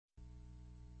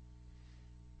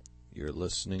You're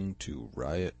listening to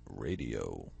Riot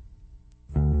Radio.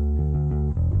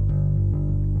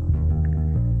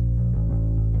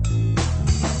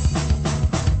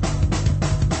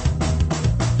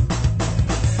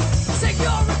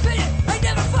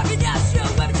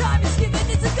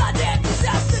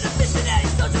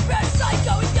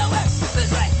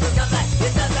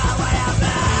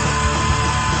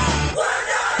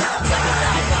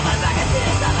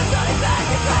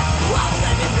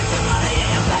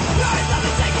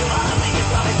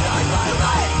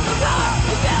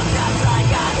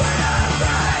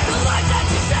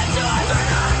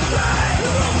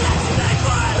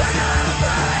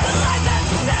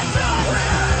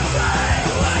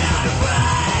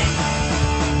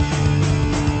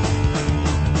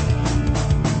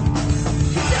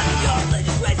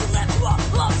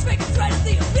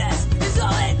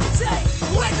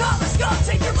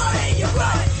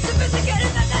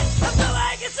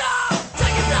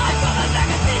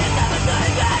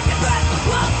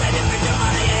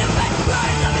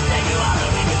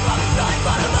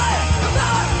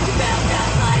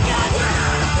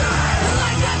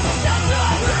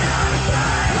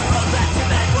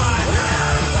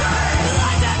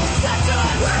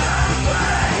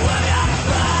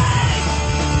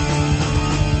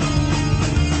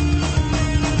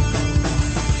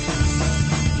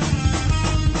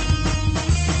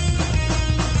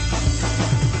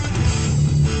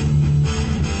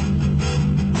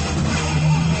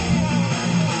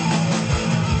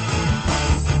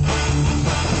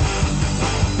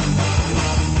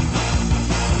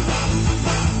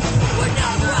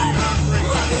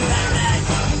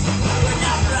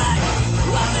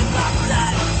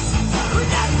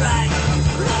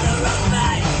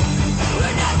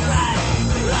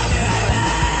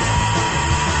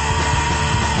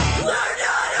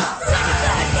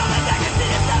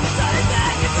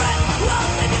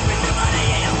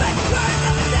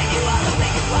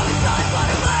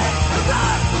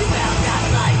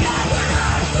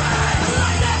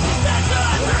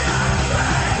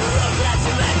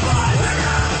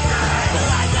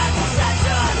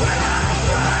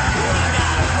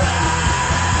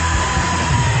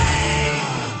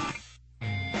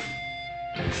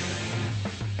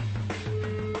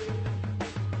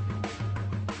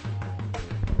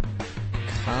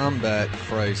 Combat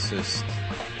Crisis.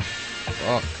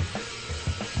 Fuck.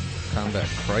 Combat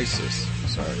Crisis.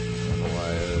 Sorry. I don't know why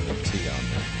I added a T on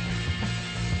there.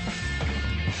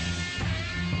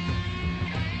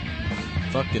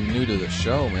 Fucking new to the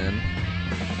show, man.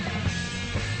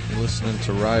 You're listening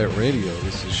to Riot Radio.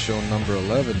 This is show number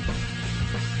 11.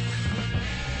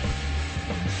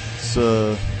 It's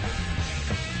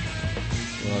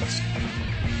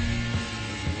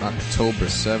October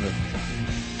 7th.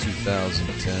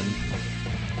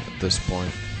 2010 at this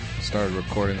point. Started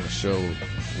recording the show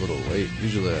a little late.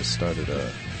 Usually I'll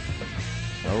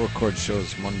record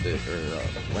shows Wednesday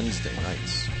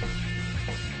nights.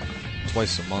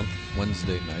 Twice a month,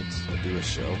 Wednesday nights, I do a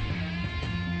show.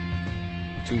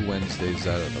 2 Wednesdays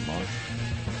out of the month.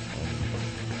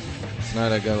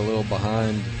 Tonight I got a little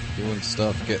behind doing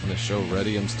stuff, getting the show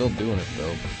ready. I'm still doing it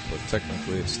though, but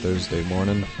technically it's Thursday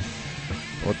morning.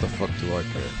 What the fuck do I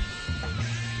care?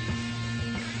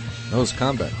 That was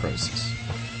Combat Crisis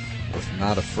with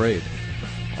Not Afraid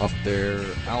off their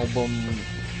album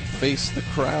Face the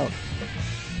Crowd.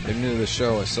 They're new to the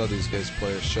show. I saw these guys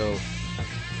play a show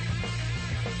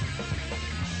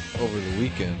over the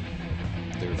weekend.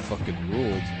 They were fucking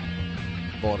ruled.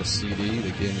 Bought a CD,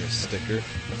 they gave me a sticker.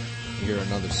 You hear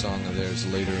another song of theirs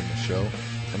later in the show,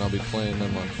 and I'll be playing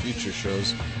them on future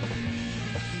shows.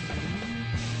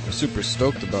 I'm super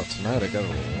stoked about tonight. I got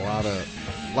a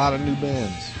lot of new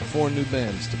bands. 4 new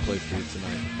bands to play for you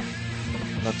tonight.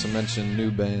 Not to mention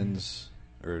new bands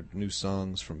or new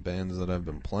songs from bands that I've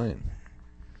been playing.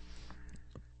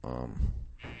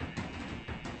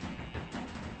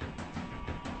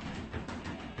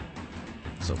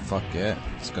 So fuck yeah,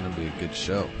 it's gonna be a good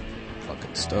show.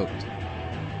 Fucking stoked.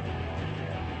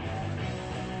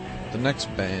 The next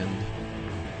band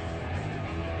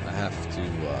I have to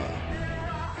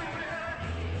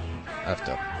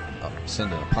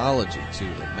send an apology to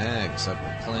the Mags. I've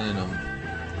been playing them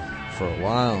for a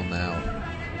while now.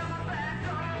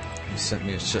 He sent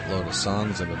me a shitload of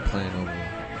songs I've been playing them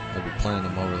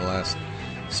over the last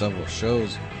several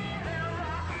shows.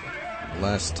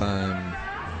 Last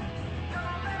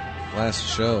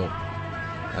show,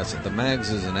 I said the Mags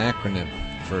is an acronym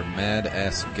for Mad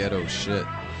Ass Ghetto Shit.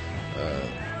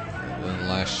 In the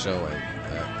last show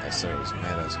I said it was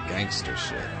Mad Ass Gangster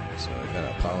Shit. So I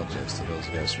gotta apologize to those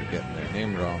guys for getting their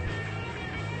name wrong.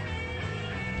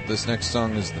 This next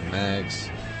song is the Mags.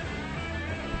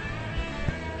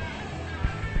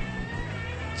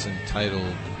 It's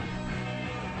entitled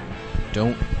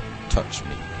Don't Touch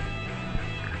Me.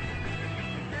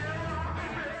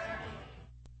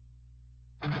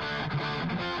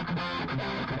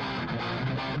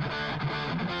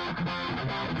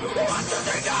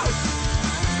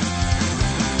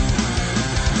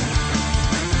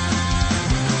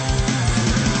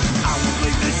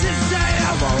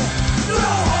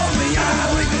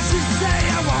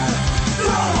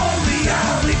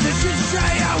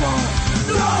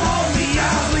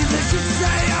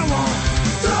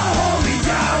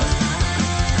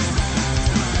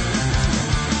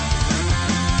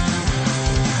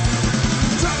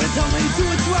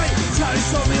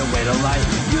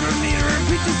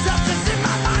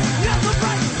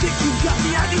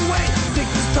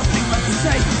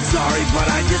 Sorry, but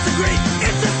I disagree.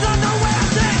 It's just not the way I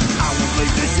think. I won't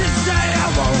believe this shit, say I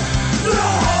won't.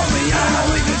 Don't hold me, I won't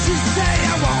believe this shit, say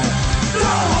I won't.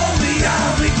 Don't hold me, I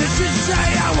won't believe this shit, say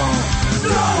I won't.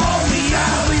 Don't hold me, I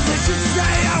won't believe this shit,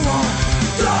 say I won't.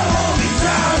 Don't hold me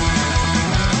down.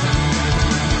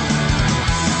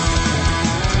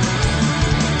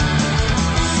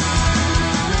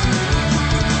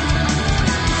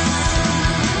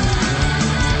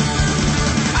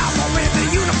 I won't wear the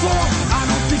uniform. I'll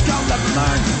never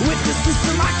learn. With the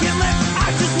system I can't live,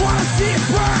 I just wanna see it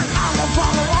burn. I won't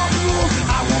follow all the rules,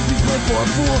 I won't be played for a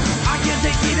fool. I can't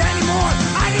take it anymore,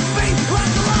 I need faith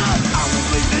left alone. I won't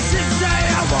believe this shit, say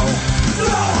I won't.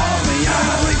 Don't hold me, I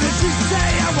won't believe this shit,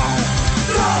 say I won't.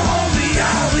 Don't hold me,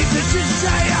 I won't believe this shit,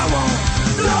 say I won't.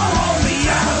 Don't hold me,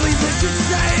 I won't believe this shit,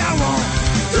 say I won't.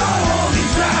 Don't hold me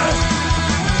down.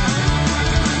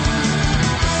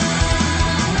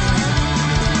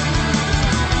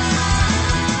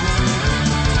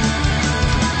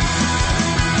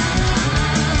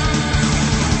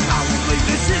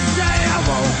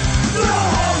 Don't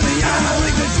hold me, I won't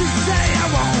believe this shit, say I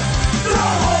won't.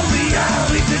 Don't hold me, I won't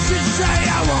believe this shit, say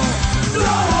I won't.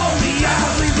 Don't hold me, I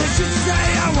won't believe this shit, say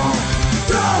I won't.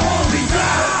 Don't hold me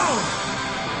down.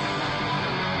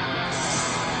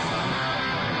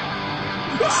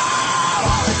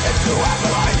 All the shit you ever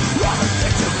learned, all the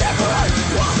shit you never learned,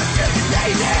 all the shit you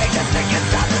need, just thinking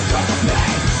something from the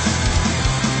pain.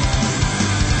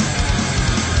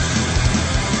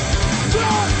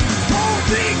 Don't hold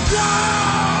me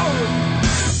down.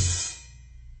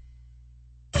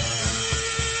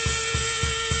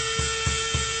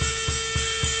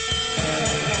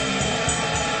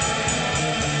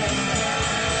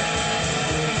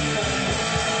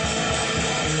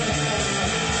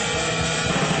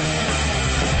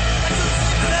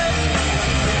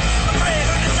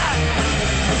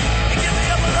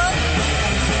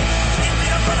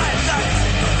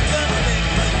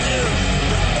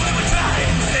 Only we try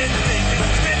and say the thing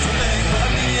that's meant to be.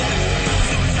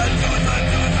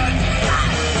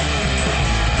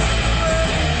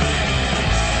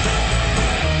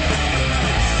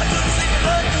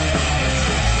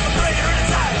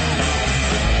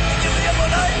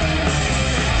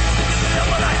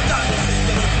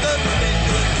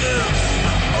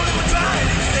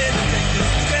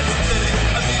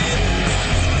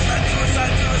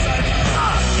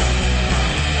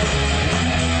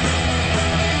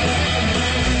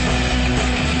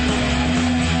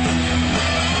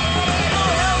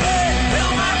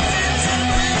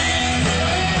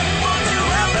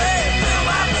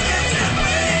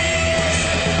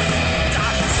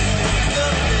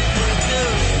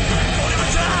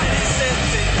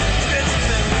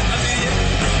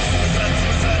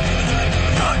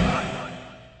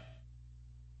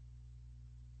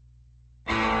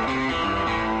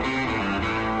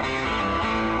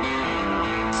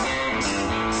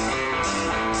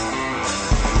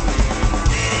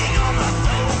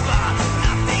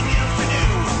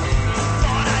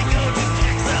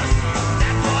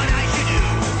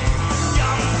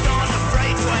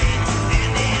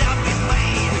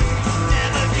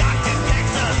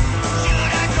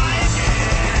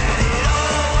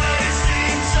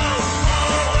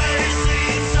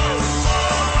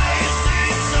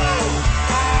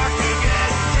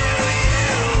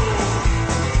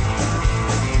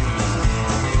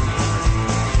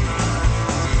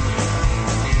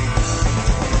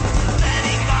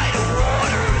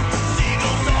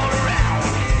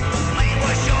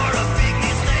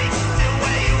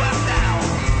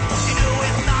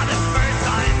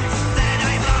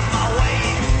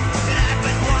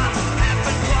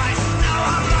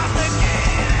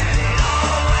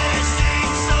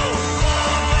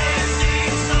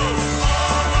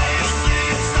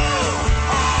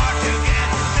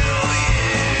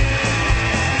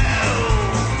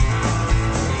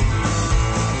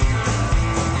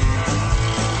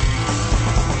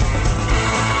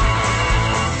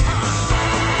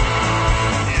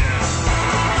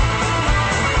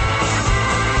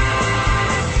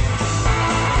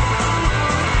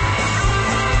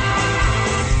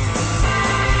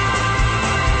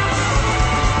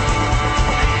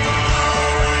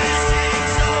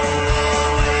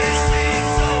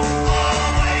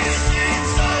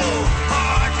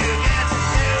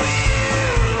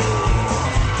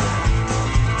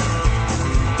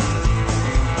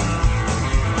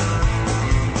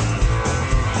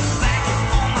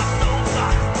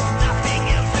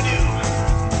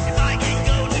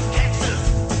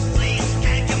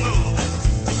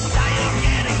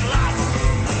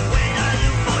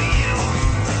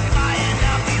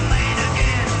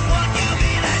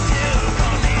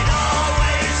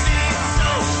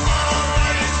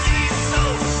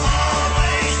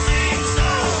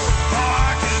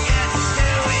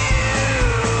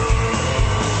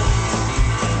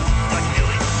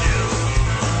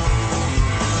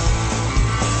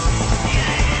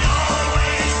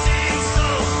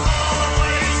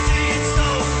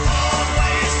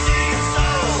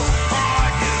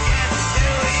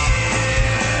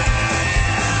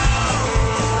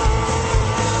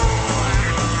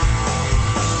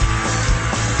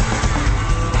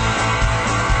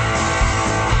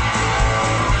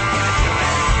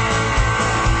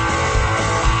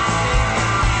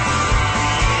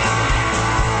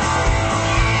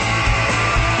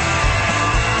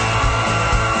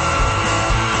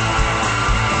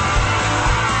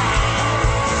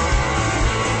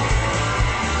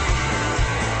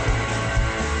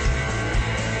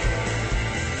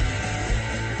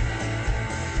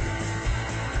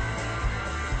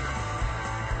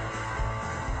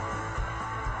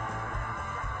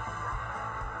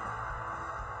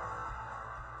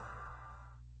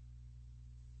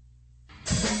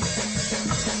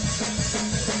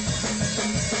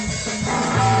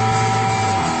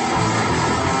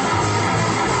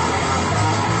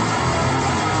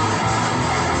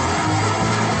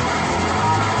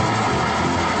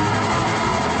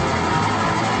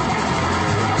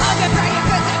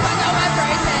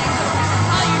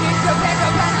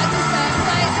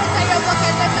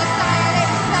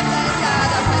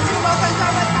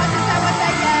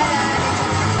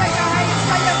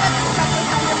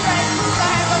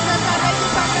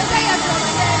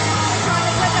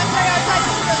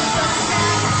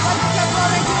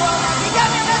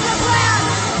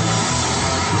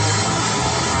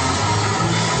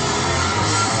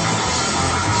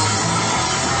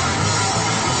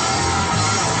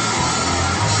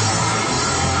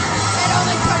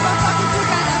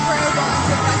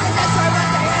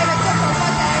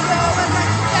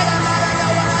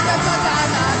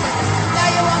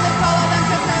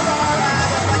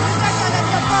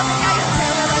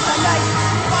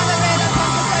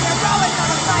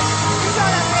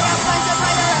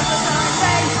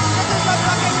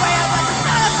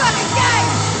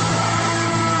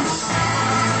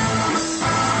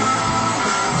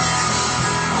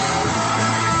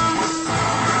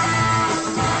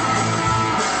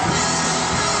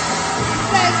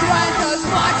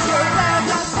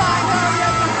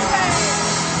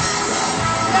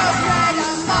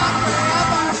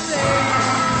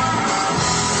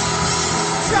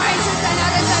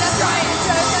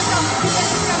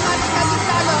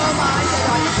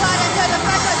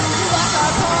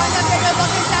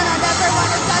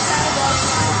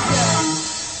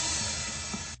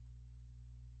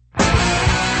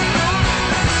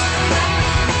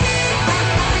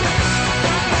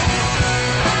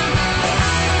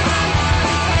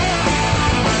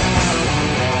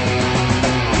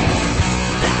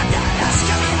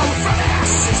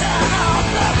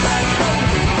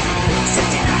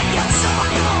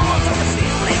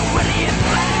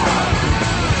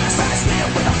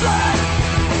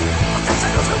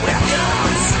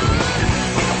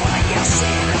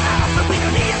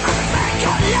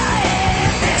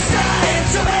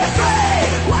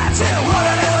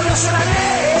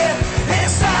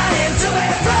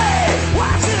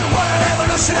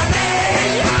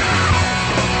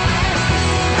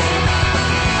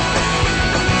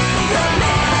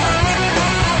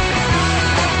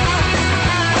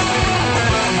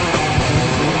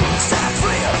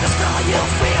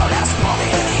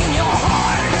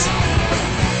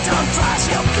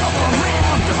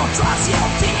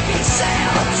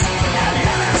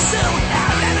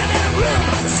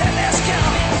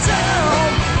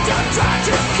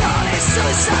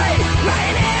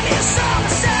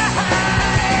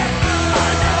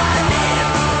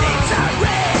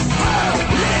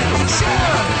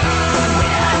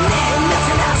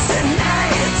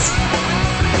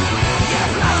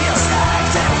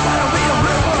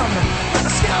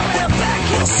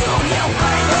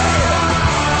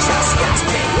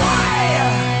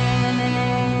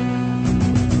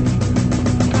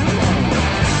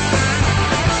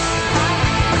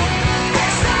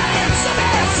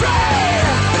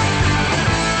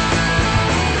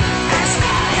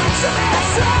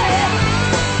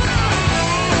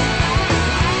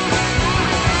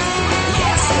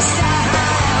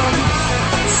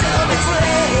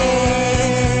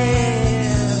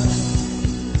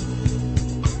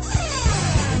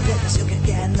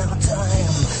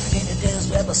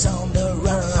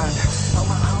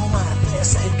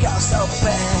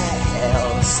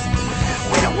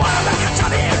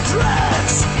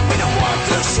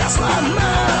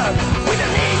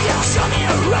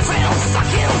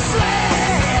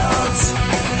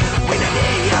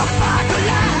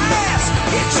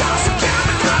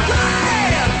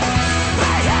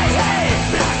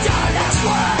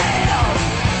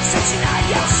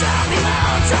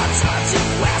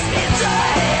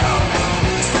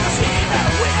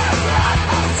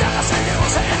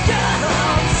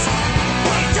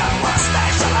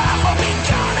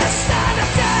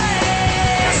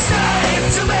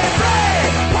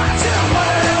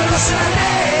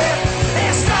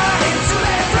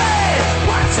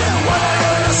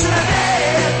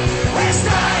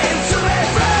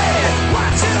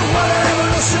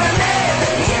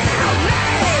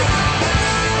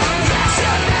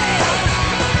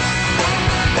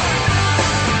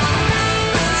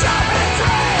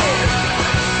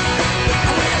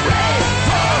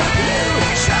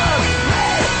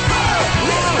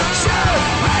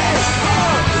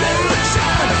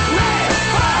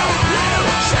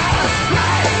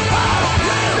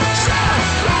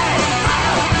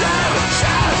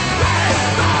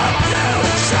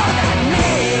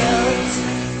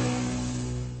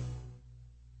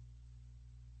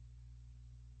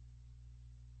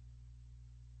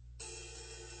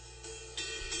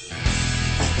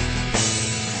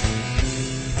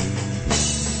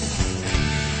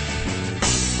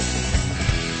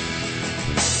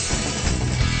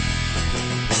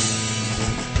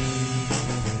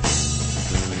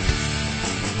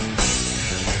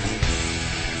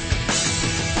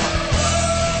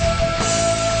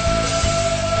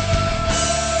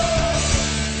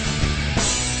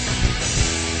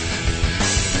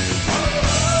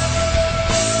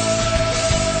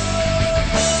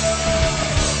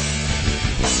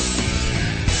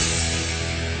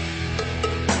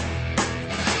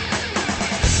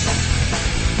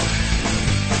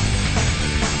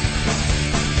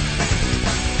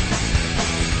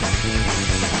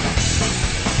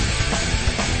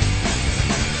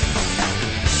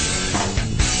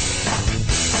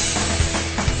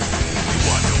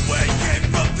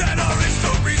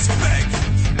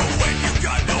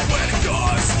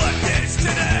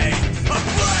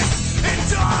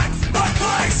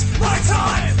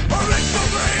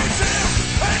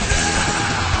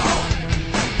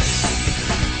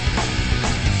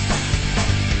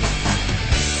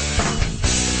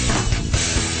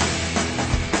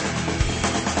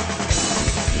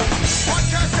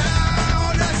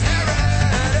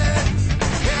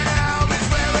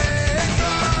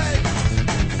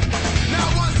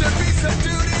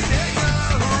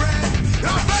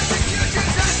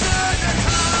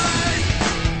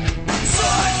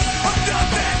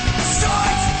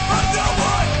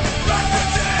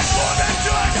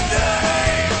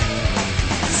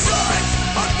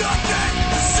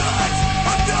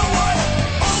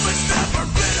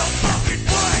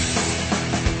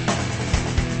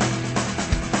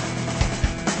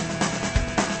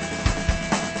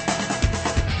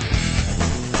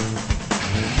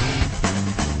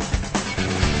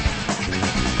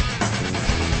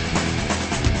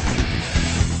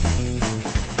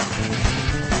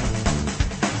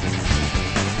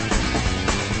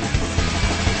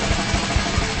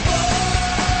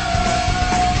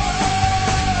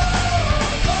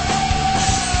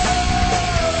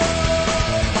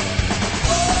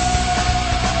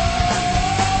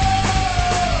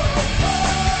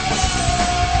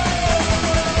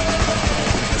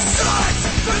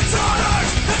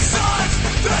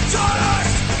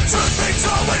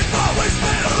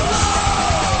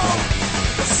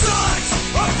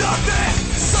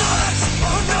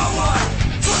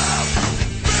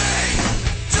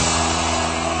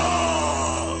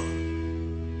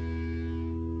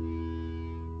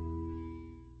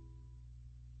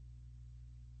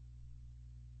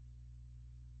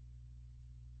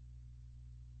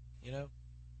 You know,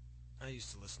 I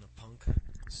used to listen to punk.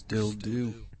 Still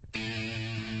do.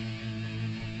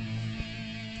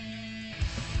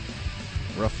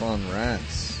 Rough on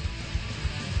Rats.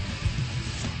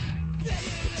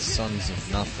 With Sons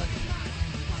of Nothing.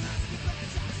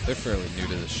 They're fairly new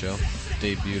to the show.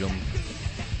 Debuted them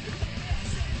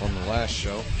on the last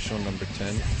show, show number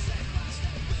 10.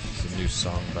 It's a new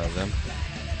song by them.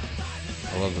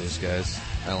 I love those guys.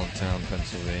 Allentown,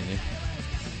 Pennsylvania.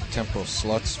 Temporal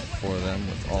Sluts before them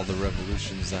with All the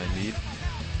Revolutions I Need.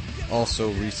 Also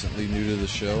recently new to the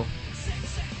show.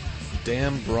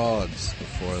 Damn Broads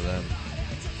before them.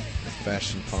 With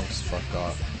Fashion Punks Fuck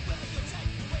Off.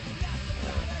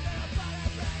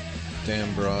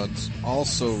 Damn Broads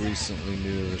also recently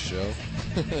new to the show.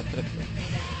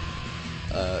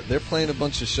 They're playing a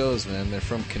bunch of shows, man. They're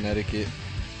from Connecticut.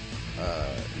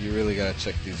 You really gotta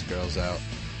check these girls out.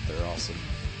 They're awesome.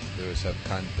 They always have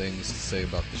kind things to say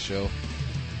about the show.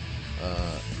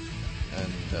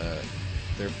 And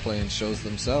they're playing shows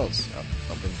themselves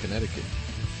up in Connecticut.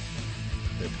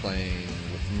 They're playing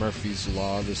with Murphy's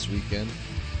Law this weekend.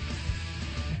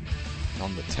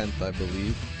 On the 10th, I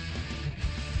believe.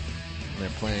 And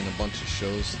they're playing a bunch of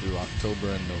shows through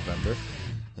October and November.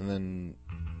 And then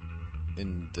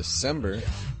in December,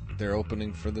 they're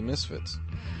opening for the Misfits.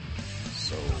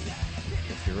 So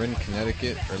if you're in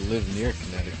Connecticut or live near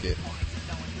Connecticut,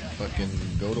 fucking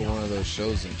go to one of those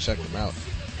shows and check them out.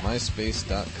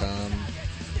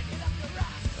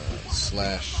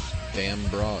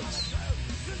 MySpace.com/DamnBroads.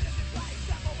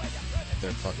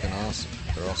 They're fucking awesome.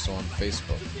 They're also on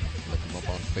Facebook. Look them up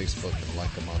on Facebook and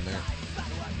like them on there.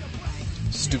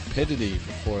 Stupidity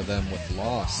before them with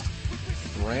Lost.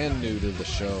 Brand new to the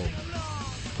show.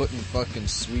 Putting fucking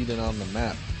Sweden on the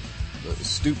map.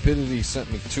 Stupidity sent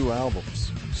me 2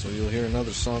 albums, so you'll hear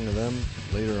another song of them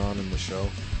later on in the show,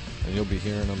 and you'll be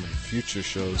hearing them in future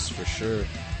shows for sure.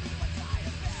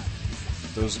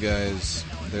 Those guys,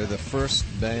 they're the first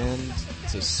band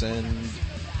to send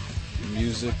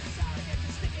music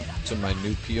to my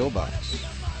new P.O. Box.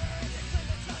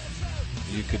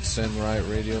 You could send Riot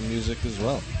Radio music as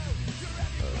well.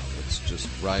 It's just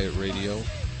Riot Radio,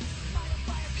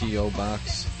 P.O.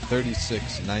 Box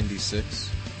 3696,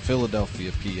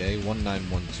 Philadelphia, PA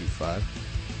 19125.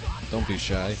 Don't be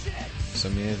shy.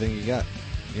 Send me anything you got.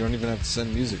 You don't even have to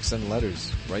send music. Send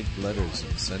letters. Write letters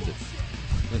and send it.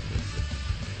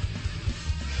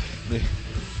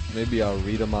 Maybe I'll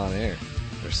read them on air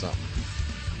or something.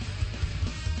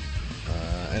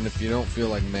 And if you don't feel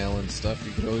like mailing stuff,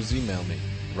 you can always email me.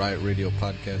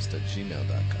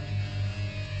 RiotRadioPodcast@gmail.com.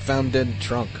 Found Dead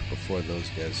Trunk before those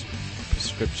guys.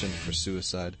 Prescription for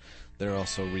Suicide. They're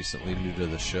also recently new to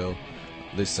the show.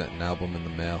 They sent an album in the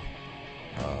mail,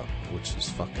 which is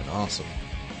fucking awesome.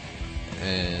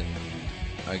 And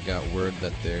I got word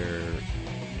that they're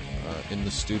in the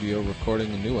studio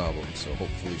recording a new album, so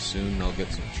hopefully soon I'll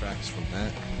get some tracks from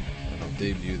that, and I'll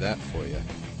debut that for you.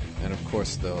 And of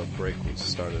course the break was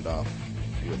started off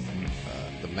with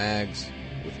the Mags,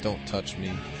 with Don't Touch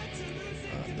Me.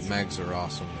 The Mags are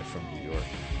awesome, they're from New York.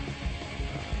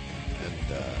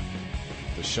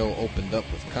 The show opened up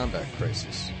with Combat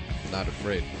Crisis, Not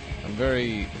Afraid. I'm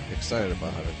very excited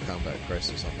about having Combat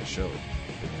Crisis on the show,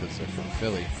 because they're from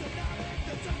Philly,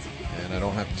 and I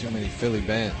don't have too many Philly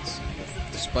bands.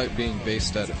 Despite being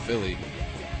based out of Philly,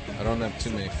 I don't have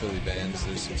too many Philly bands.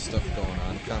 There's some stuff going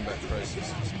on. Combat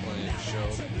Crisis is playing a show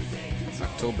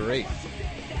October 8th,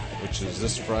 which is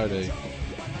this Friday,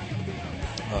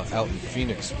 out in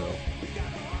Phoenixville.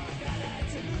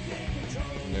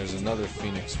 And there's another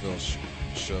Phoenixville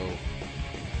show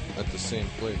at the same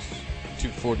place,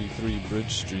 243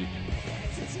 Bridge Street.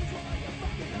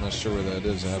 I'm not sure where that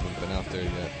is. I haven't been out there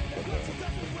yet. But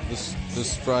this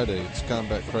Friday, it's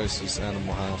Combat Crisis,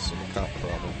 Animal House, and Cop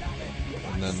Problem.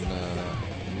 And then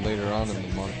later on in the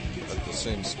month, at the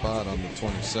same spot on the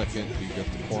 22nd, you got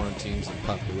the Quarantines and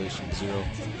Population Zero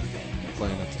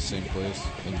playing at the same place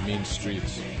in Mean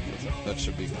Streets. That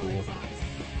should be cool.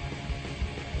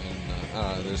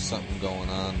 And there's something going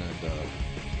on at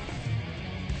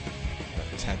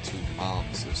Tattoo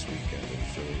Moms this weekend in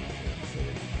Philly.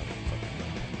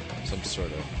 Some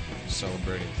sort of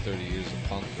celebrating 30 years of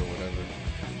punk or whatever.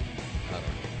 I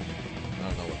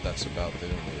don't know what that's about. They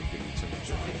don't really give you too much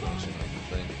information on the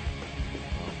thing.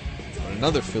 But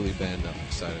another Philly band I'm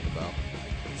excited about.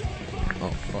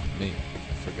 Oh, fuck me.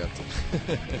 I forgot to...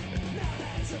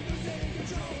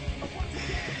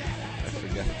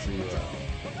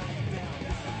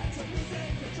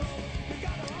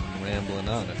 I'm rambling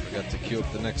on. I forgot to cue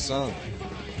up the next song.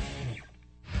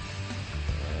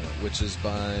 Which is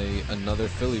by another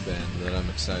Philly band that I'm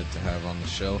excited to have on the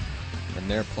show. and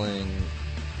they're playing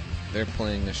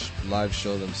a live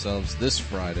show themselves this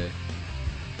Friday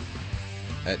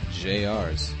at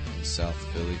JR's in South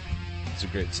Philly. It's a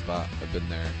great spot. I've been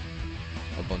there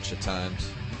a bunch of times.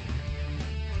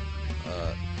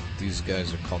 These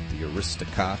guys are called the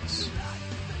Aristocots,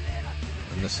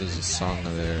 and this is a song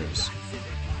of theirs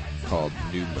called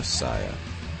New Messiah.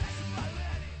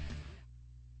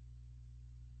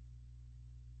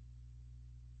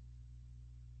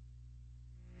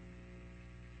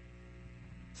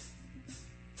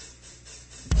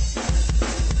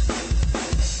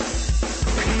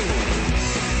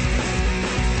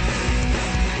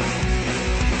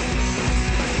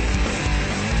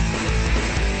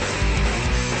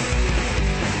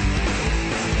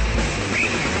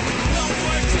 Don't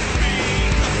worship me,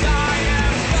 'cause I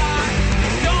am God.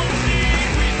 Don't need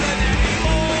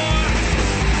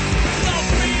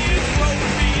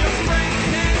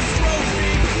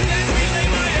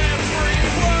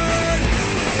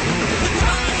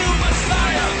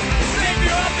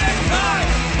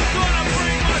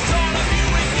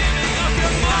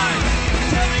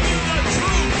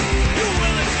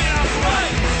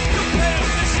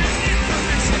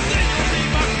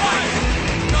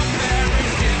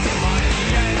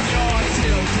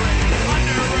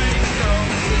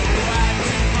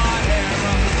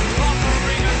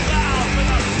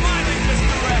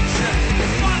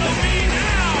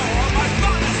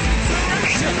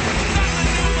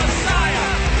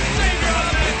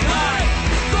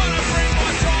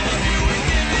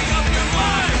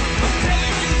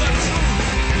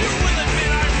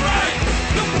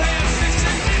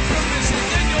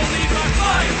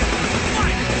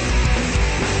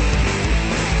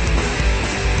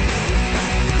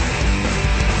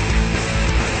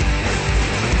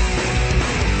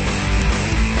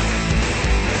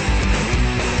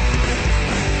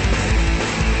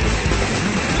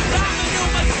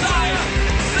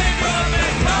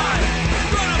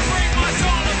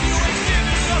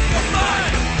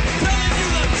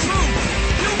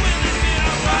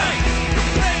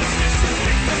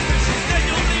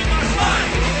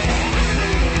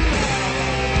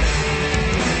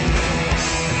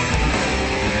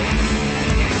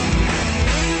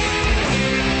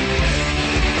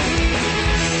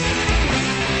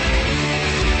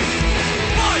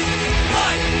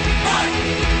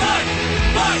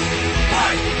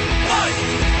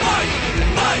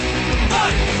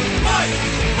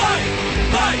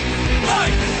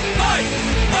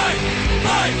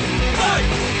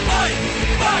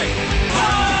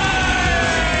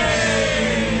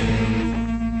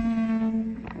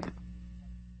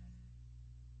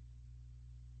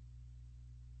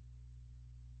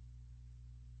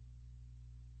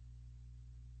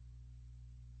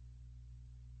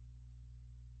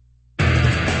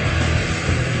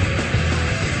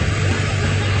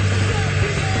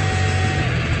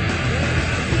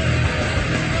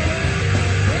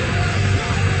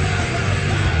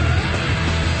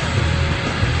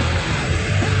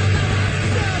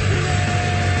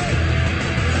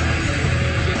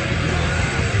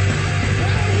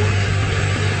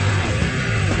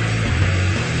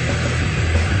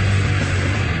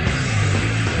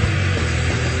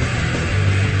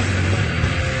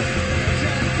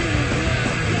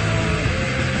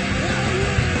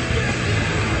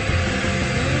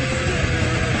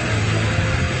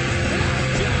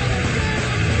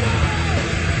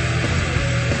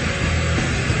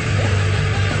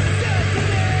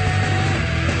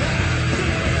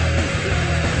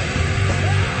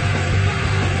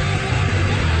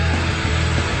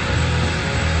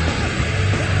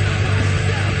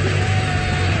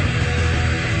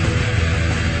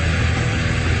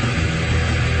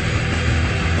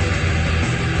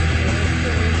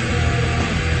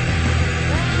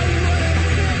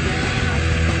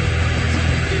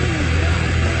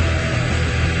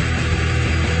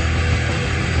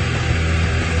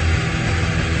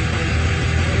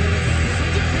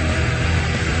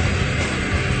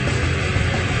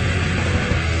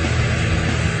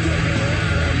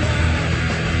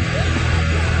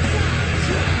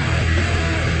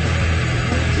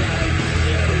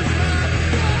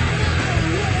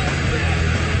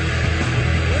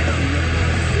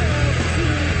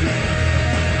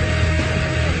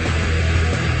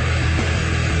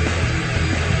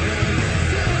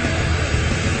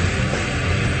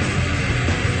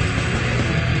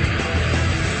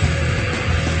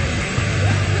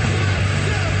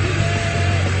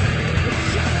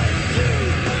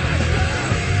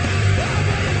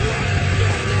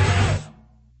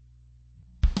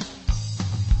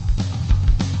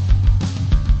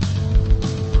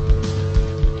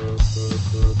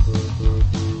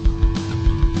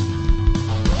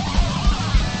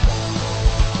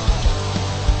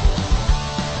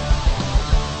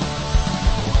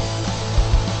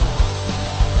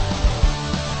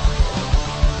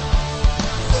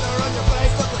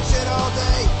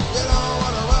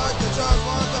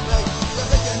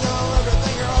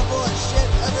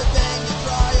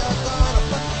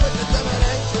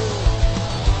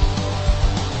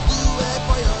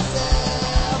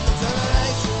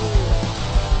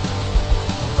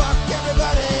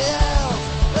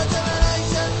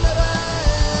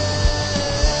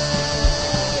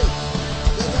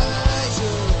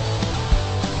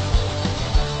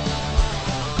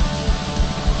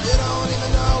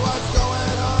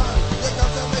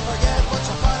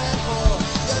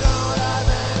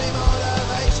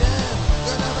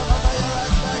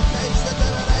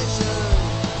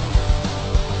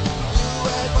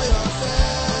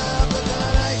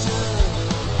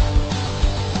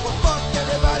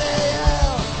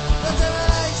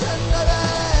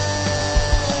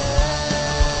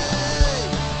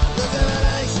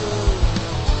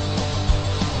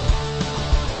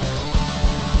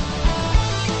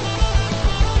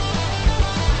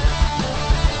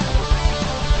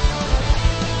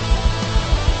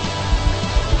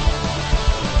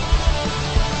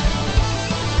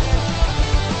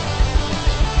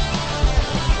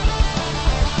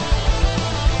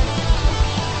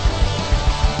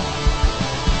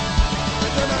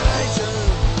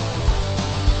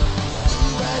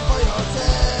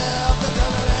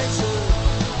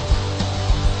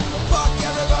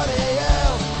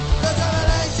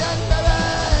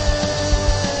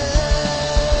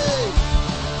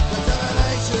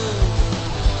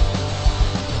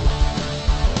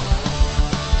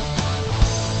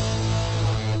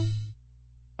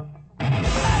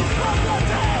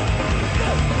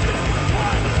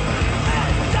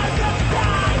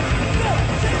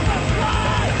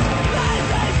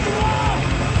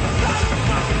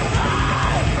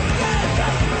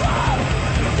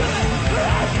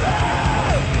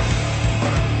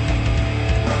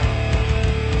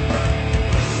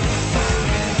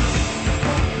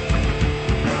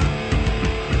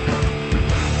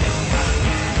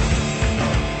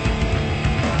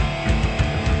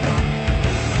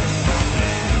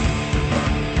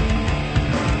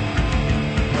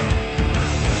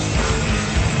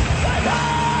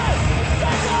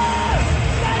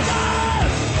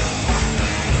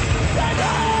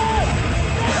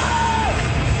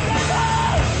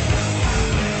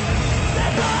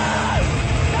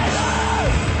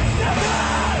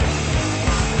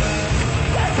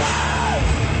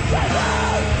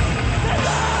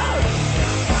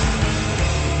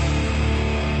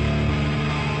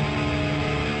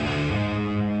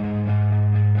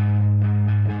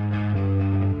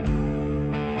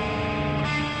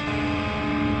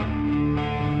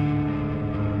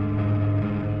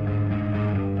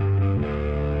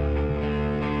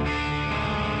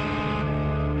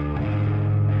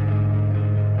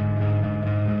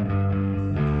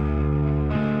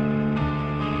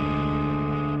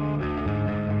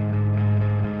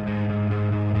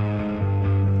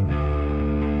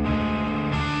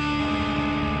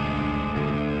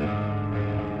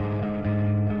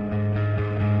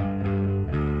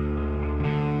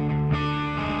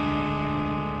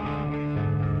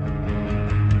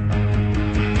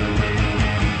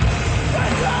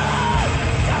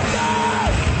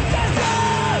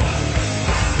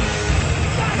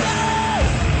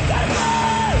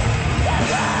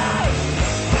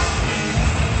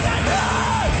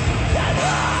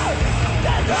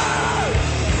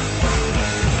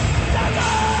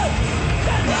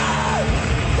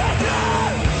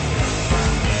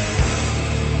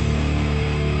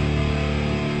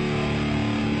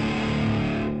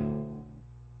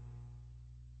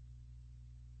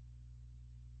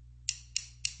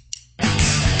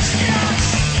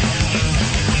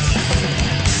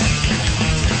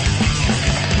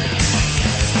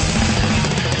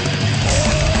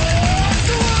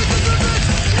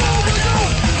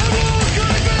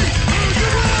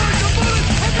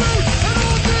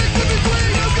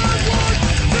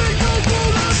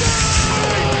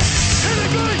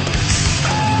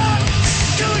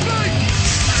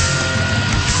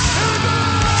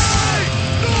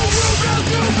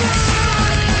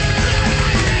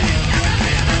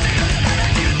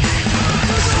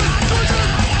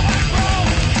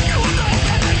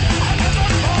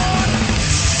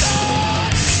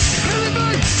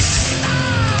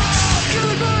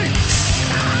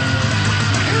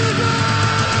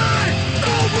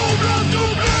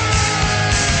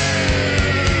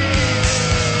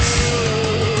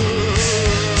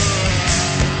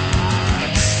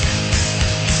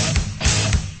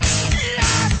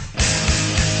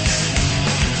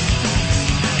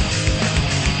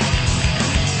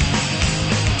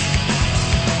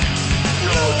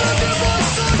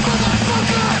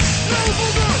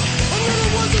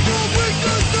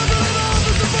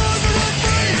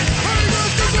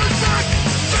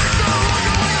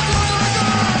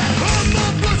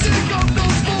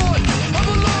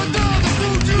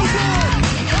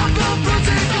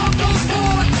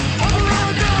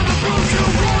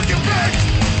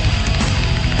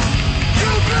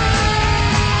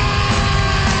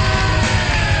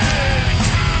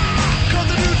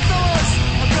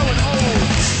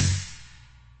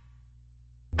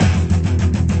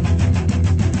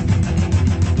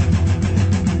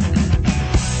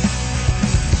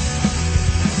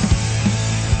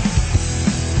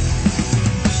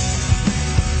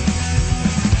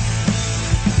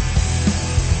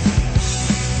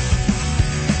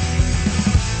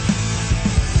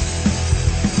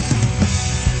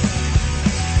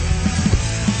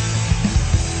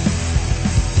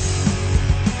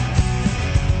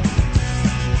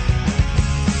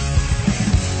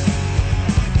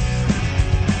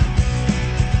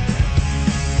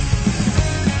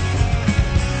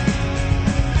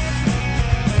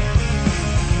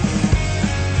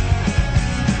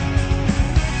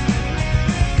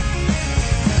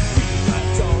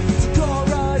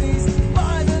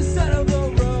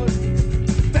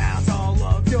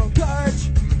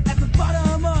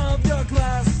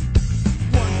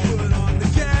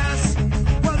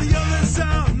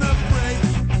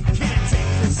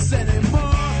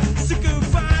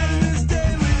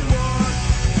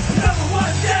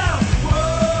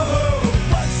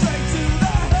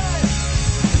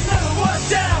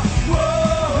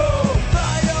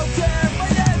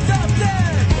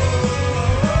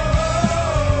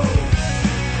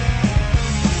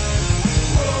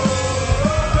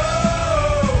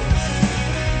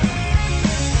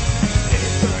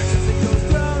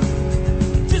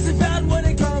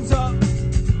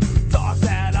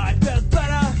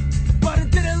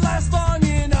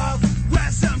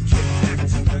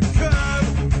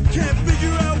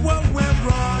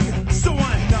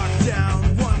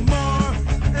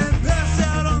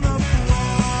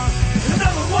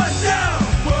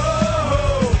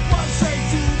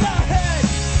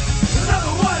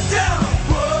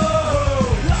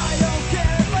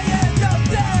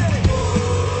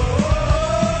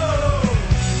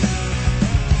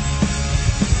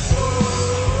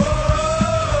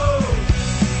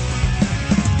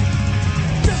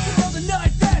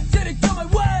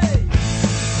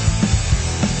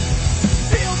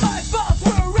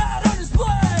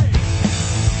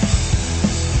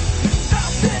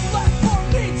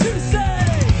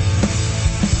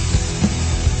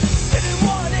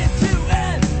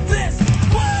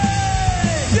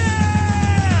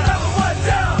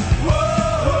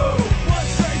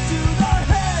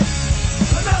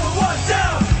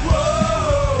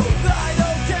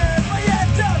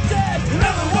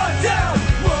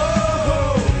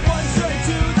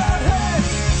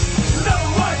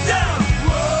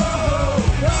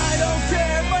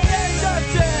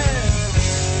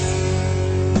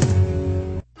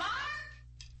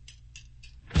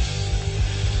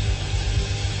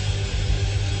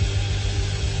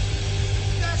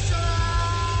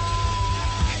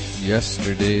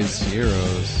Yesterday's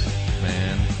Heroes,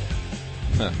 man.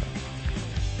 A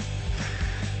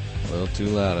little too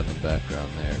loud in the background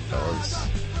there, fellas.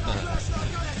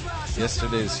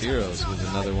 Yesterday's Heroes was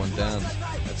another one down.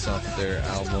 That's off their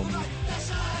album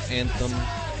Anthem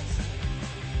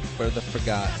for the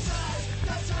Forgotten.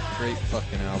 Great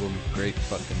fucking album, great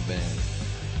fucking band.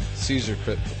 Caesar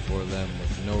Crypt before them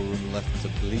with No Room Left to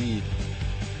Bleed.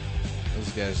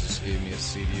 Those guys just gave me a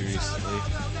CD recently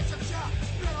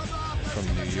from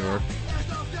New York.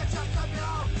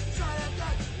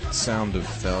 Sound of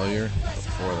Failure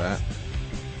before that.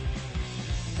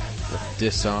 With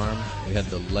Disarm. We had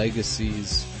the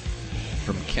Legacies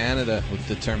from Canada with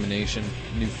Determination.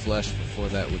 New Flesh before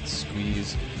that with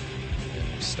Squeeze.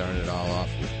 And we started all off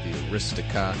with the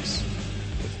Aristocox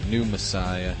with New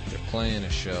Messiah. They're playing a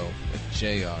show at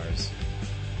JR's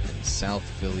in South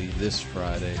Philly this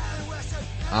Friday.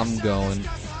 I'm going.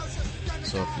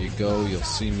 So if you go, you'll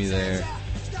see me there.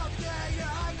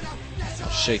 I'll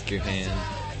shake your hand.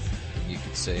 And you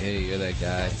can say, hey, you're that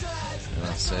guy. And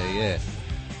I'll say, yeah.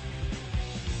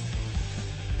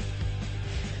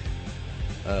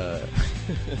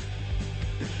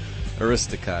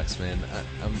 Aristocox, man.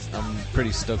 I'm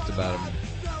pretty stoked about them.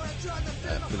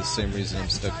 For the same reason I'm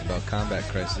stoked about Combat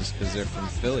Crisis, because they're from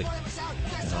Philly.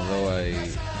 And although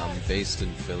I'm based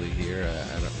in Philly here,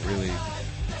 I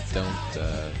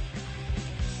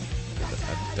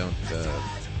don't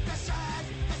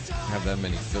have that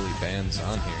many Philly bands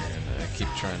on here, and I keep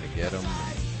trying to get them.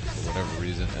 And for whatever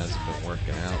reason, it hasn't been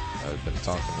working out. I've been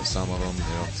talking to some of them,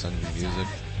 they don't send me music.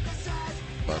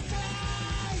 But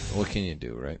what can you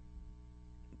do, right?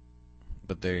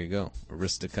 But there you go.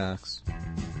 Aristocox,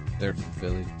 they're from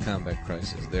Philly. Combat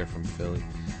Crisis, they're from Philly.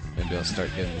 Maybe I'll start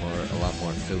getting a lot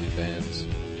more Philly bands,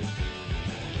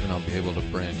 and I'll be able to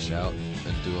branch out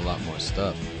and do a lot more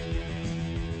stuff.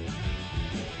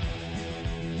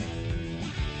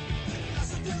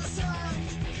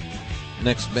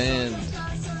 Next band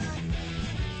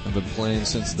I've been playing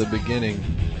since the beginning.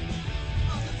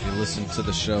 If you listen to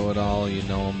the show at all, you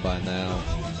know them by now,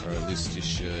 or at least you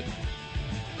should.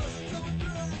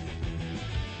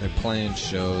 They're playing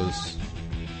shows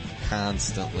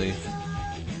constantly.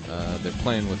 They're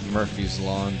playing with Murphy's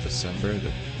Law in December.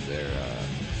 They're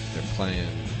playing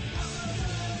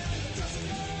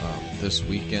this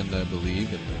weekend, I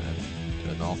believe,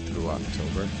 and all through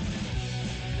October.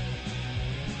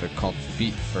 They're called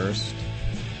Feet First.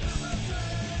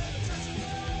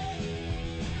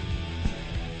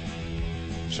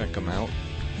 Check them out.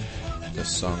 This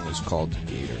song is called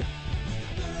Gator.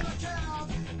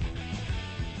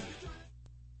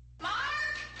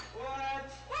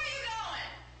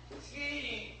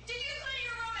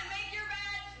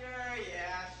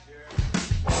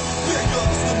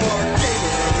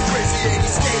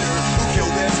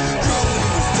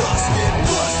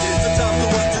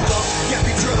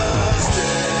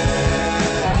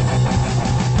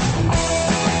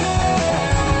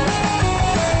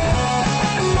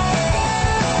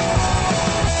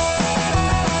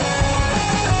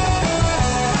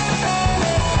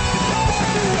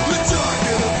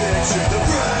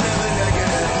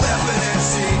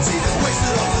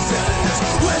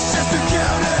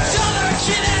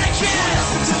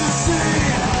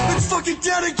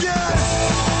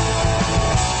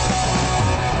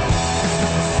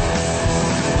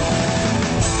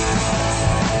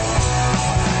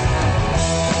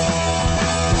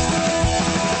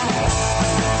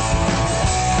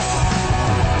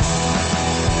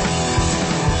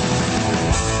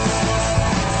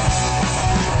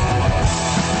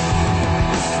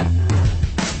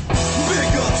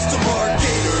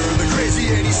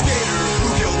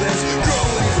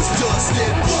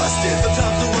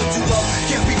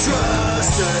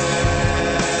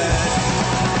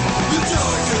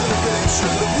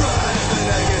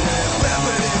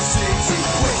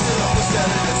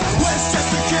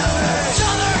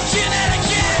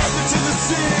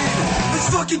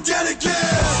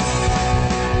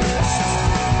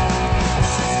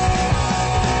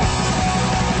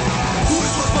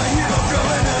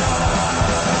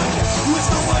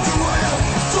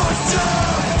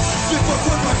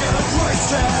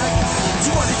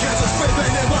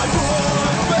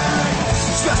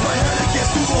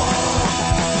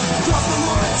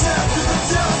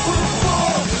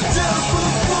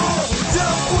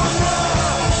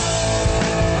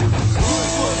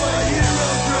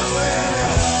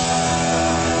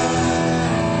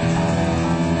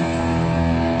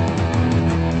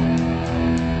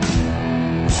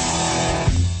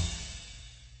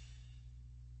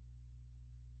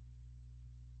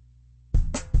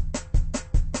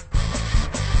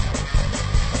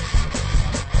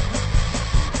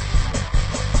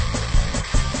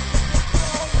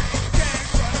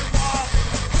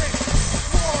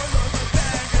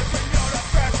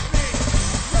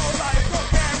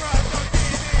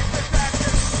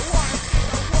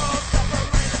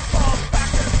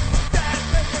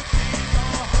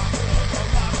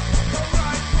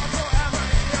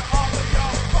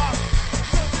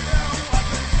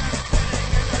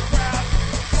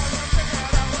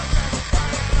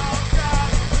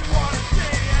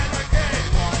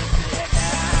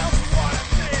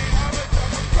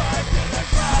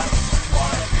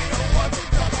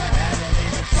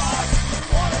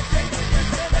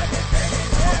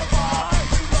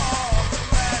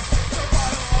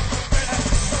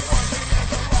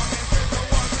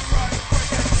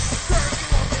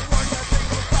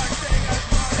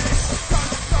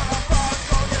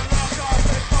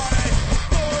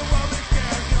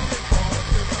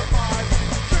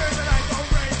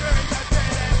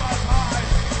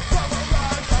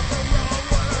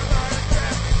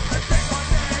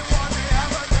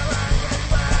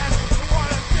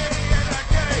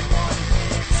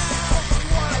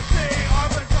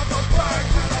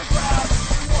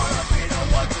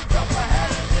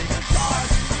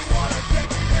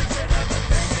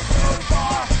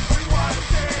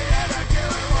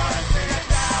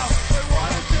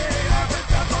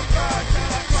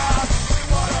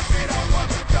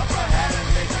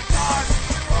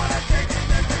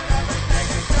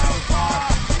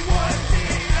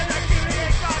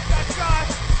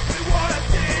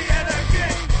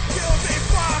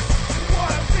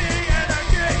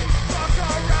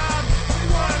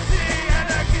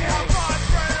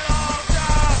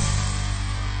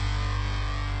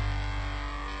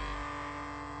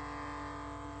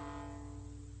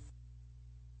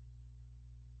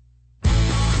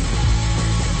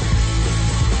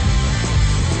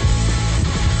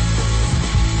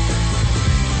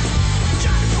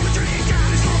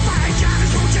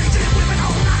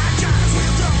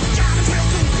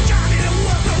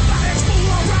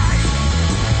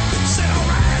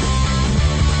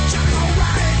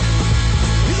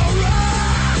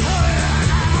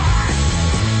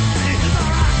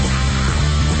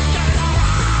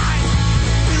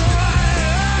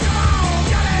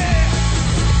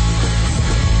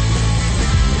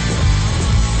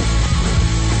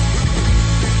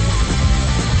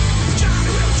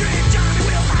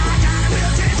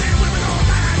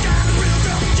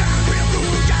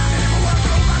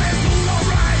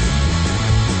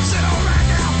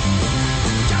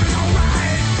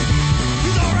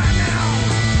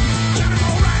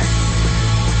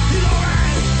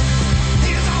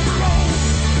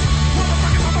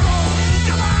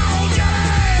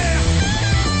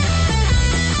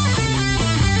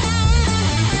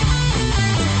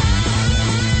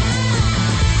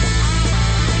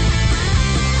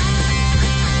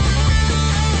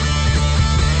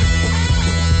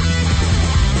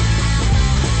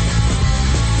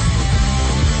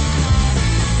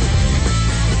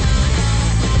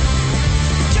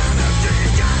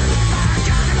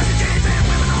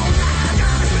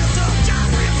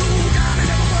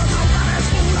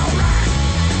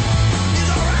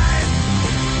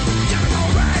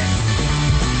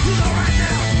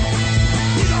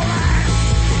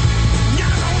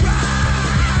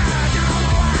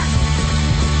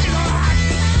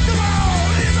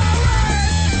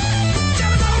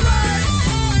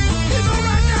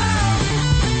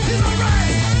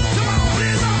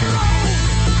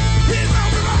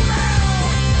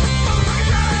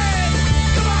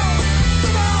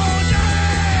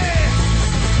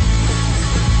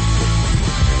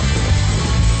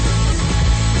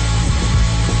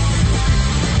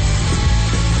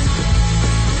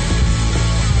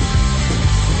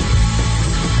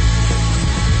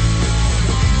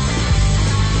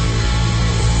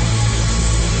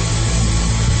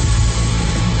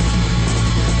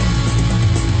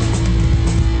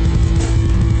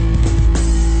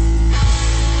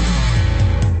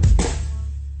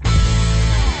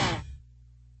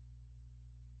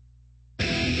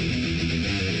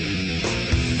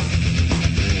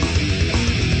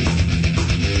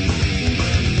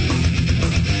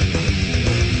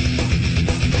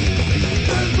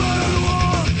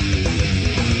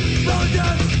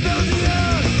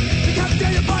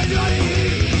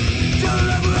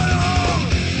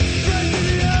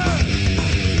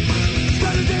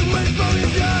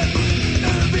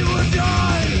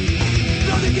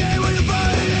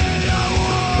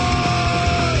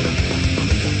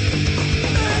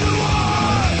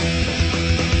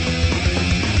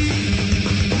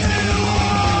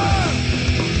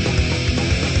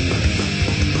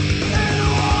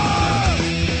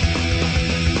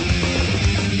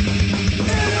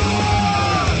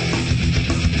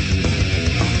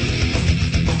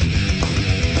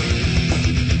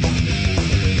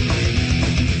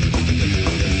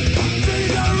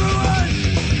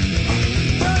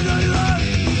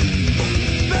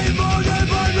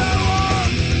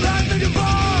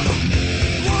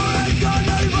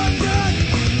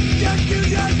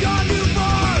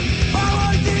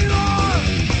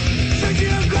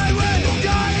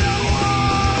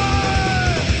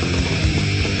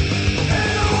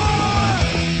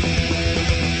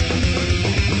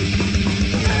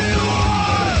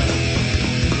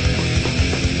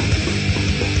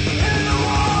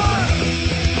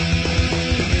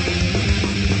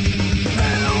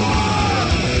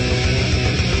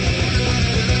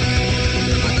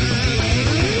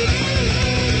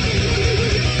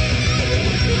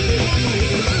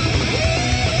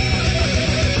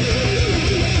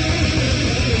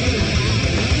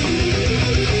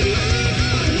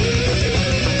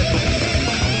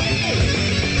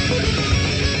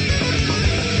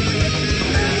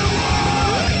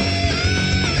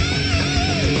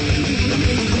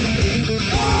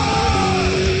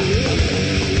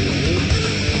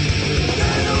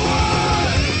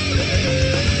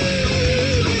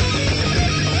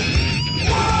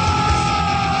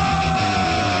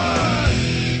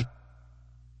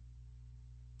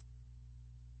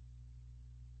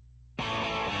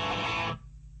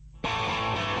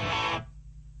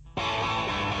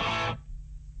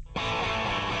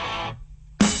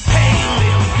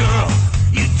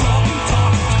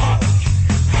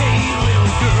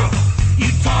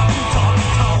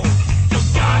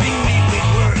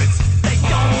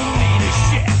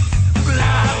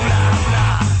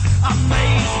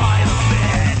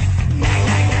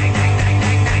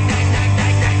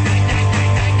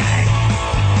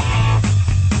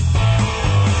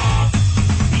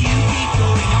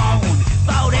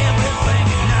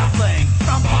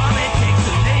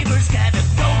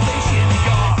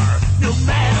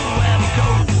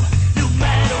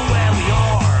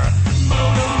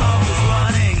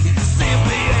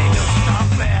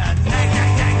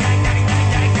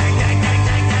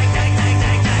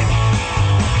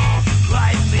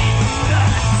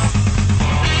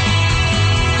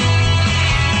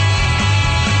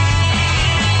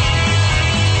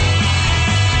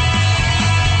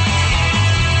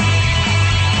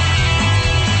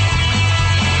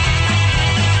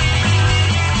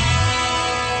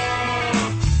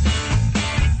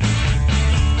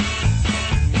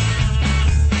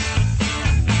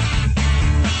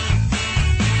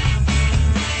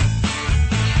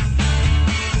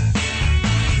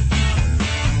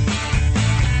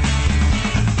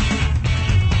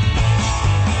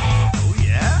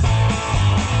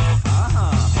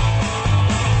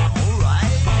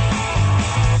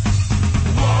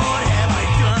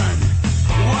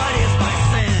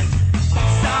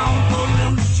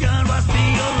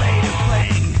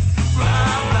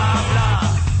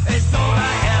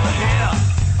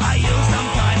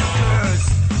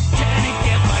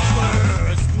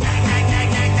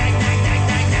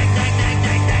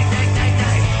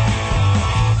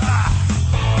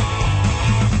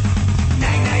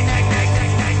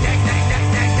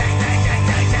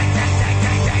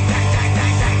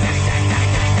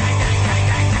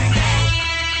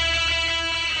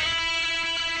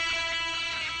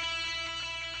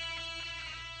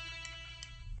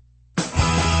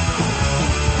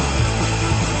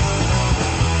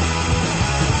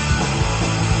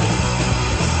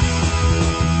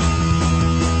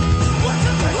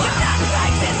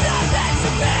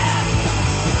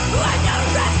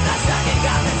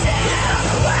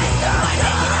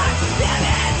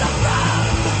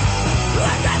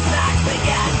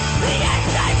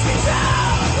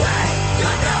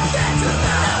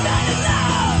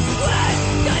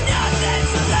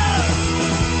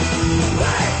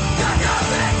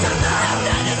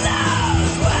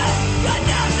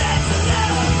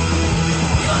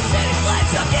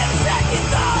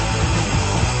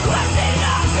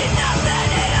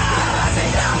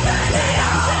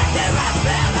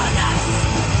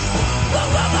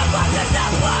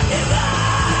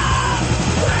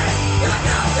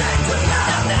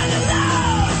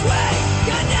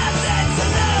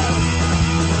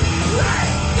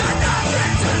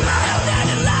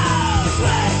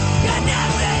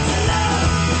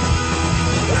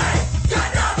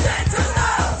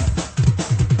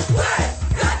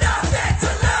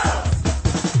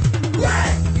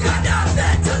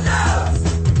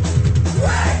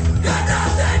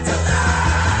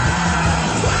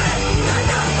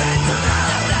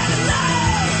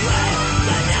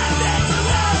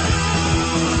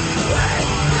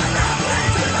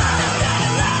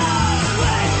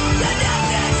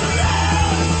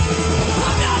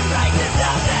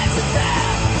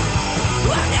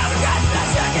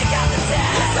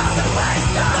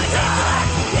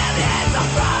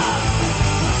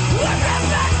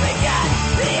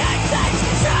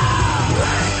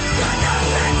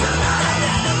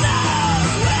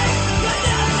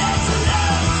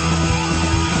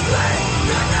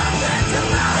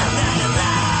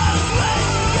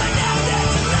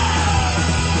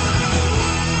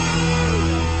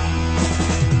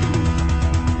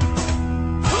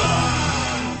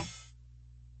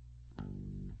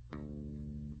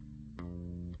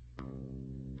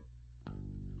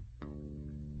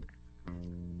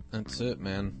 That's it,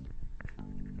 man.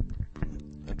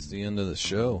 That's the end of the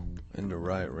show. End of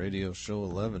Riot Radio Show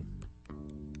 11.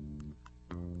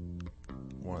 I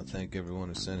want to thank everyone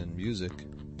who sent in music.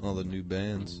 All the new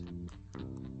bands.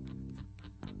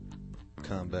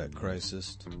 Combat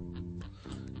Crisis.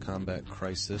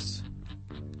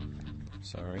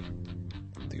 Sorry.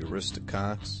 The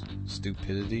Aristocox.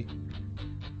 Stupidity.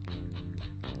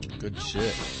 Good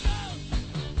shit.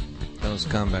 That was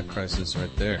Combat Crisis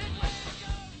right there.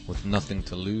 With Nothing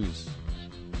to Lose.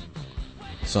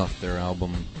 It's off their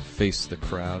album Face the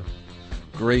Crowd.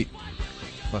 Great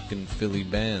fucking Philly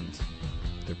band.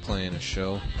 They're playing a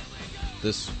show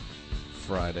this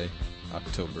Friday,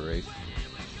 October 8th.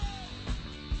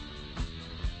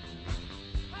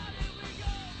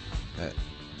 At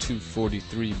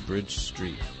 243 Bridge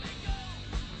Street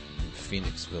in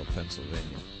Phoenixville,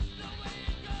 Pennsylvania.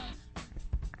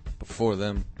 Before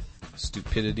them,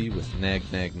 Stupidity with Nag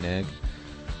Nag Nag.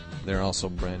 They're also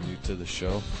brand new to the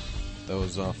show. That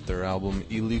was off their album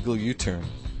Illegal U-Turn,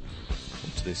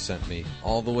 which they sent me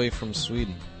all the way from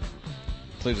Sweden.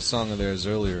 Played a song of theirs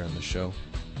earlier in the show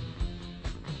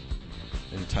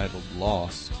entitled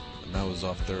Lost, and that was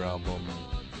off their album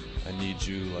I Need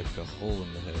You Like a Hole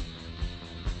in the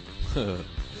Head.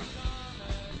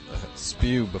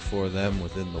 Spew before them,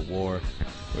 Within the War.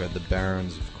 We had the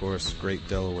Barons, of course, Great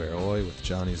Delaware Oi with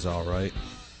Johnny's Alright.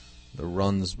 The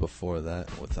Runs before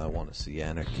that with I Want to See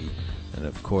Anarchy. And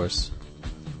of course,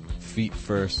 Feet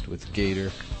First with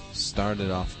Gator started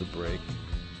off the break.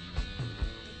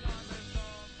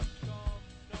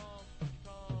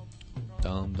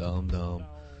 Dum.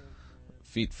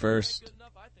 Feet First.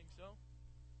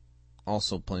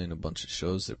 Also playing a bunch of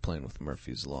shows. They're playing with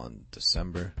Murphy's Law in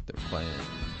December. They're playing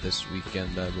this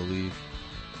weekend, I believe,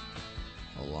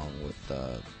 along with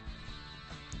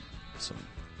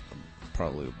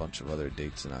probably a bunch of other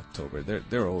dates in October.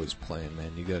 They're always playing,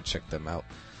 man. You gotta check them out.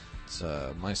 It's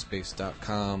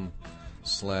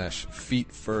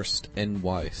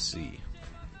myspace.com/feetfirstnyc.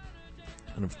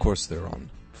 And of course they're on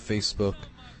Facebook.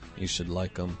 You should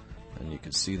like them, and you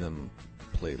can see them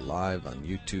play live on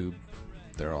YouTube.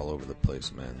 They're all over the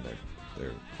place, man.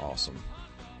 They're awesome.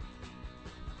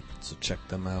 So check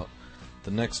them out.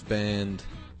 The next band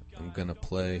I'm gonna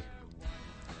play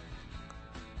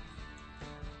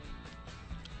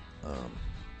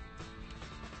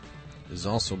is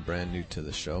also brand new to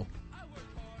the show.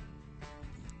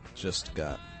 Just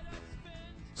got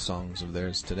songs of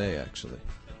theirs today, actually.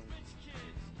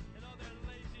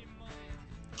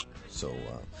 So,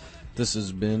 this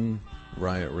has been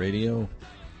Riot Radio.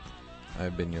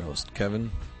 I've been your host, Kevin.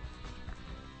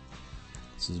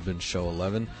 This has been show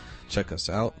 11. Check us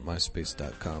out,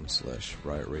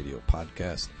 myspace.com/Riot Radio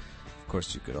Podcast. Of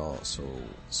course, you could also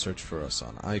search for us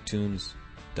on iTunes,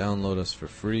 download us for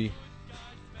free,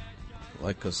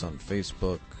 like us on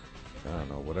Facebook, I don't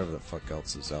know, whatever the fuck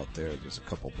else is out there. There's a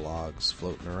couple blogs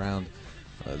floating around.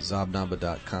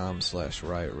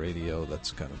 Zobnaba.com/Riot Radio.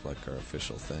 That's kind of like our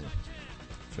official thing,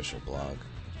 official blog.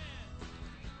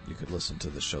 You could listen to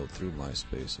the show through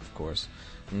MySpace, of course.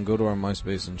 And go to our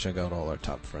MySpace and check out all our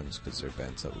top friends, because they're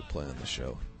bands that we play on the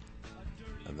show.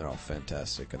 And they're all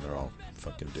fantastic, and they're all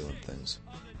fucking doing things.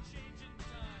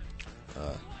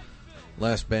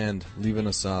 Last band, leaving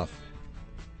us off,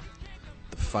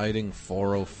 The Fighting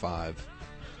 405,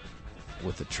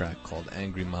 with a track called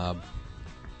Angry Mob.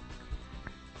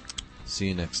 See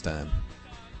you next time.